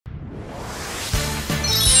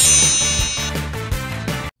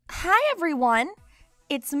everyone,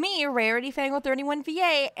 it's me, Rarity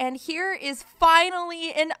Fangle31VA, and here is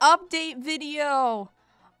finally an update video.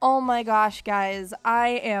 Oh my gosh, guys, I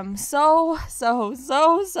am so sorry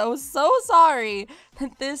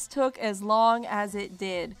that this took as long as it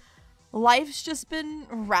did. Life's just been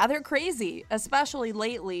rather crazy, especially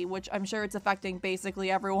lately, which I'm sure it's affecting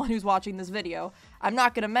basically everyone who's watching this video. I'm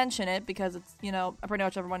not going to mention it because it's, pretty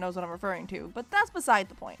much everyone knows what I'm referring to, but that's beside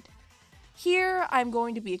the point. Here, I'm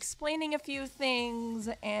going to be explaining a few things,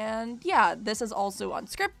 and yeah, this is also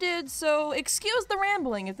unscripted, so excuse the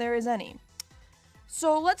rambling if there is any.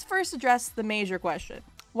 So let's first address the major question.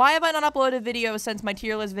 Why have I not uploaded videos since my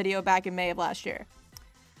tier list video back in May of last year?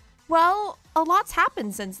 Well, a lot's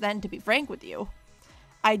happened since then, to be frank with you.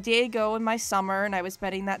 I did go in my summer, and I was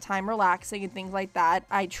spending that time relaxing and things like that.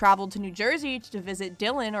 I traveled to New Jersey to visit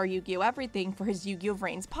Dylan, or Yugioh Everything, for his Yu-Gi-Oh!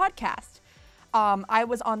 Vrains podcast. I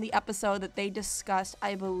was on the episode that they discussed,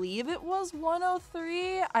 I believe it was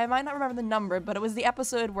 103? I might not remember the number, but it was the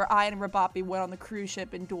episode where I and Rabapi went on the cruise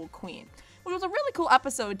ship in Duel Queen, which was a really cool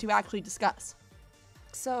episode to actually discuss.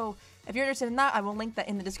 So, if you're interested in that, I will link that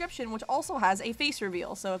in the description, which also has a face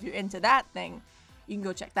reveal, so if you're into that thing, you can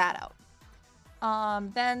go check that out.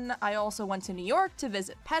 Then I also went to New York to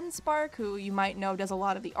visit Penspark, who you might know does a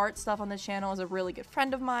lot of the art stuff on this channel, is a really good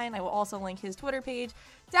friend of mine. I will also link his Twitter page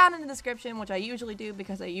down in the description, which I usually do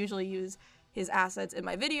because I usually use his assets in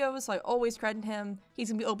my videos, so I always credit him. He's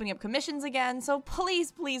gonna be opening up commissions again, so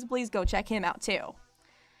please go check him out too.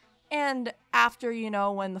 And after,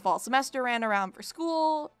 when the fall semester ran around for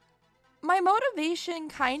school, my motivation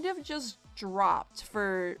kind of just dropped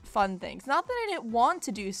for fun things. Not that I didn't want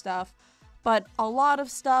to do stuff, but a lot of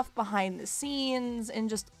stuff behind the scenes and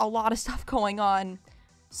just a lot of stuff going on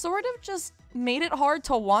sort of just made it hard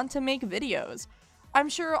to want to make videos. I'm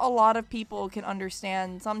sure a lot of people can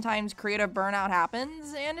understand sometimes creative burnout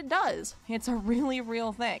happens, and it does. It's a really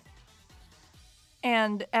real thing.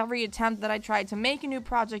 And every attempt that I tried to make a new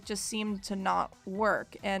project just seemed to not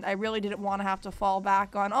work, and I really didn't want to have to fall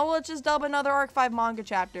back on, oh, let's just dub another Arc 5 manga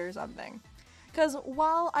chapter or something. Because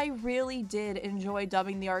while I really did enjoy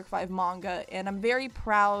dubbing the Arc 5 manga, and I'm very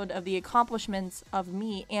proud of the accomplishments of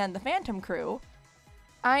me and the Phantom crew,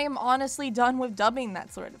 I am honestly done with dubbing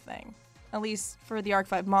that sort of thing. At least for the Arc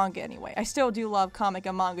 5 manga anyway. I still do love comic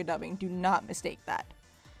and manga dubbing, do not mistake that.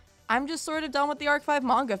 I'm just sort of done with the Arc 5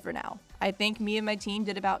 manga for now. I think me and my team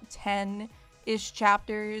did about 10-ish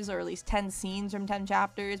chapters, or at least 10 scenes from 10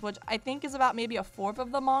 chapters, which I think is about maybe a fourth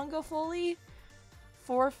of the manga fully.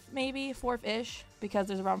 Fourth-ish, because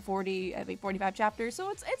there's around 45 chapters, so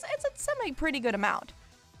it's a semi-pretty good amount.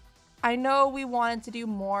 I know we wanted to do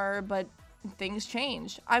more, but things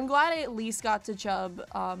changed. I'm glad I at least got to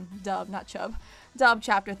dub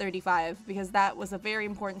chapter 35, because that was a very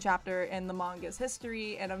important chapter in the manga's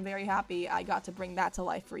history, and I'm very happy I got to bring that to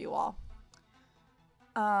life for you all.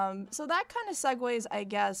 So that kind of segues, I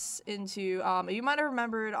guess, into, you might have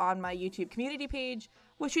remembered on my YouTube community page,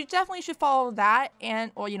 which you definitely should follow that,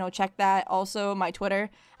 or check that. Also, my Twitter.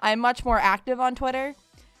 I'm much more active on Twitter.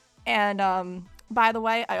 And, by the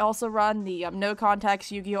way, I also run the No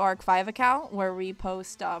Context Yu-Gi-Oh! Arc 5 account, where we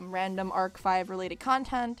post random Arc 5 related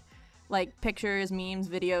content, like pictures, memes,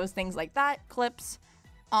 videos, things like that, clips,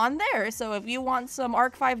 on there. So if you want some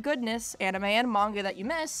Arc 5 goodness, anime and manga that you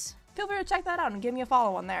miss, feel free to check that out and give me a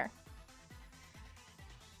follow on there.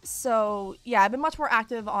 So, yeah, I've been much more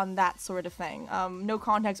active on that sort of thing. No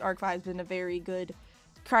Context Arc 5 has been a very good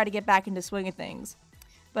try to get back into swing of things.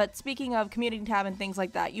 But speaking of community tab and things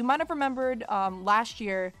like that, you might have remembered last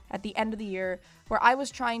year, at the end of the year, where I was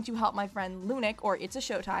trying to help my friend Lunic, or It's a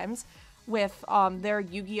Showtimes, with their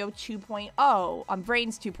Yu-Gi-Oh! 2.0,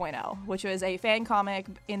 Vrains 2.0, which was a fan comic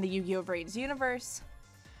in the Yu-Gi-Oh! Vrains universe.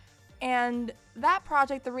 And that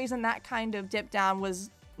project, the reason that kind of dipped down was,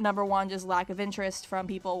 number one, just lack of interest from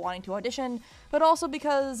people wanting to audition, but also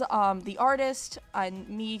because the artist and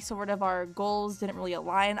me, sort of our goals didn't really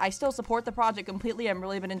align. I still support the project completely. I've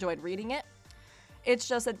really been enjoyed reading it. It's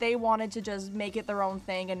just that they wanted to just make it their own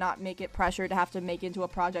thing and not make it pressure to have to make it into a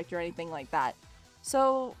project or anything like that.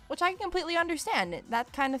 So, which I can completely understand.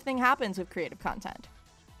 That kind of thing happens with creative content,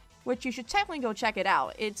 which you should definitely go check it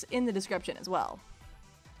out. It's in the description as well.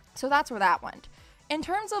 So that's where that went. In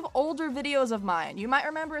terms of older videos of mine, you might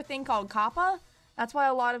remember a thing called Kappa. That's why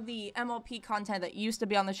a lot of the MLP content that used to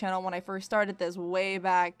be on the channel when I first started this way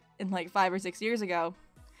back in like 5 or 6 years ago,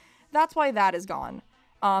 that's why that is gone.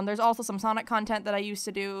 There's also some Sonic content that I used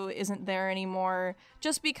to do isn't there anymore,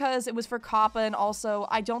 just because it was for Kappa, and also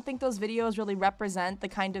I don't think those videos really represent the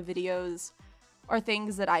kind of videos or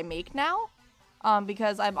things that I make now,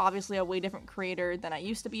 because I'm obviously a way different creator than I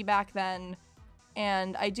used to be back then.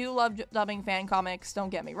 And I do love dubbing fan comics, don't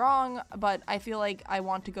get me wrong, but I feel like I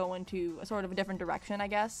want to go into a sort of a different direction, I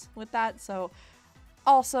guess, with that. So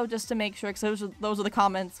also, just to make sure, because those are the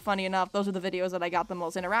comments, funny enough, those are the videos that I got the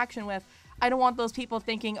most interaction with. I don't want those people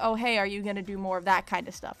thinking, oh, hey, are you going to do more of that kind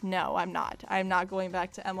of stuff? No, I'm not. I'm not going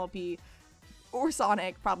back to MLP or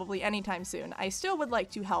Sonic probably anytime soon. I still would like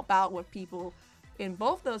to help out with people in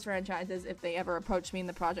both those franchises if they ever approached me and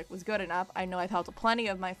the project was good enough. I know I've helped plenty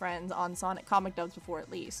of my friends on Sonic comic dubs before, at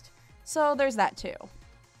least. So there's that too.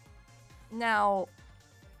 Now,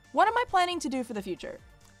 what am I planning to do for the future?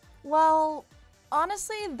 Well,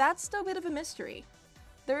 honestly, that's still a bit of a mystery.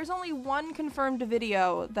 There's only one confirmed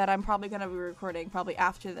video that I'm probably going to be recording probably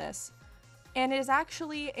after this, and it is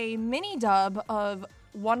actually a mini dub of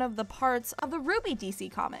one of the parts of the Ruby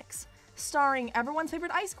DC comics, starring everyone's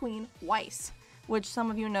favorite Ice Queen, Weiss, which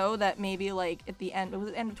some of you know that maybe like at the end, was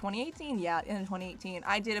it the end of 2018? Yeah, end of 2018,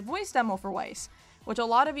 I did a voice demo for Weiss, which a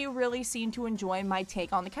lot of you really seemed to enjoy my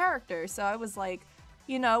take on the character, so I was like,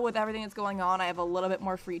 you know, with everything that's going on, I have a little bit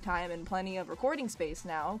more free time and plenty of recording space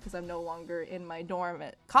now because I'm no longer in my dorm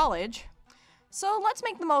at college. So let's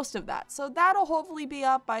make the most of that. So that'll hopefully be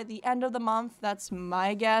up by the end of the month. That's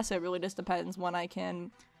my guess. It really just depends when I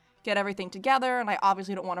can get everything together. And I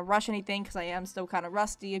obviously don't want to rush anything because I am still kind of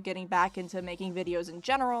rusty of getting back into making videos in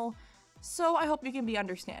general. So I hope you can be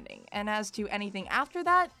understanding. And as to anything after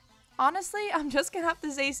that, honestly, I'm just going to have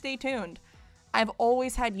to say stay tuned. I've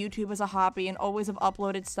always had YouTube as a hobby and always have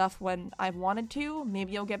uploaded stuff when I've wanted to.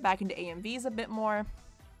 Maybe I'll get back into AMVs a bit more.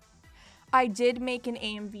 I did make an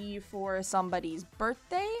AMV for somebody's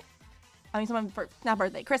birthday. Not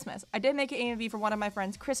birthday, Christmas. I did make an AMV for one of my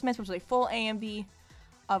friends' Christmas, which was a full AMV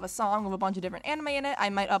of a song with a bunch of different anime in it. I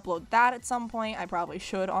might upload that at some point. I probably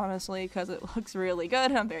should, honestly, because it looks really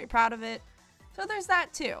good and I'm very proud of it. So there's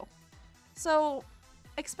that too. So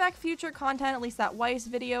expect future content, at least that Weiss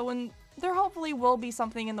video, and there hopefully will be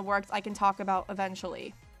something in the works I can talk about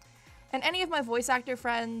eventually. And any of my voice actor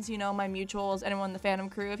friends, you know, my mutuals, anyone in the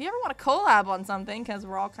fandom crew, if you ever want to collab on something, because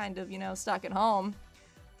we're all kind of, you know, stuck at home,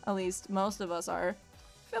 at least most of us are,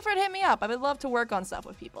 feel free to hit me up. I would love to work on stuff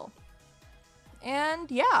with people.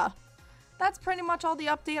 And yeah, that's pretty much all the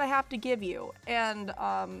update I have to give you. And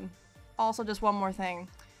also just one more thing.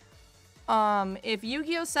 If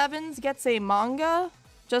Yu-Gi-Oh! 7s gets a manga,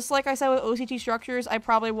 just like I said with OCT Structures, I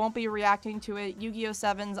probably won't be reacting to it. Yu-Gi-Oh!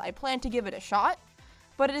 7s, I plan to give it a shot,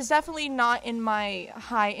 but it is definitely not in my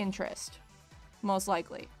high interest, most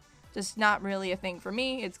likely. Just not really a thing for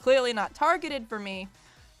me. It's clearly not targeted for me,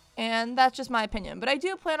 and that's just my opinion. But I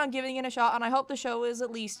do plan on giving it a shot, and I hope the show is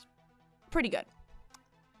at least pretty good.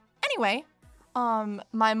 Anyway,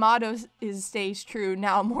 my motto stays true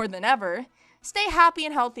now more than ever. Stay happy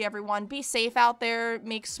and healthy, everyone. Be safe out there,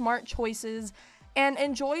 make smart choices, and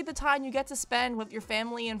enjoy the time you get to spend with your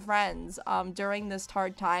family and friends during this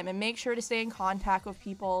hard time. And make sure to stay in contact with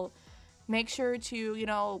people. Make sure to, you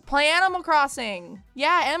know, play Animal Crossing.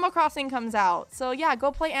 Yeah, Animal Crossing comes out. So yeah,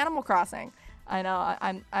 go play Animal Crossing. I know,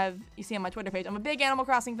 you see on my Twitter page, I'm a big Animal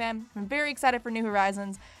Crossing fan. I'm very excited for New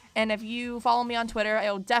Horizons. And if you follow me on Twitter,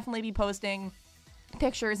 I will definitely be posting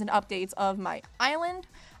pictures and updates of my island.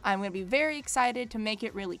 I'm going to be very excited to make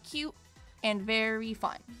it really cute and very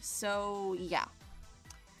fun. So yeah.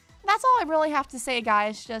 That's all I really have to say,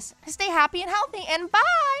 guys. Just stay happy and healthy, and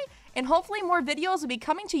bye! And hopefully more videos will be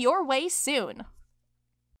coming to your way soon.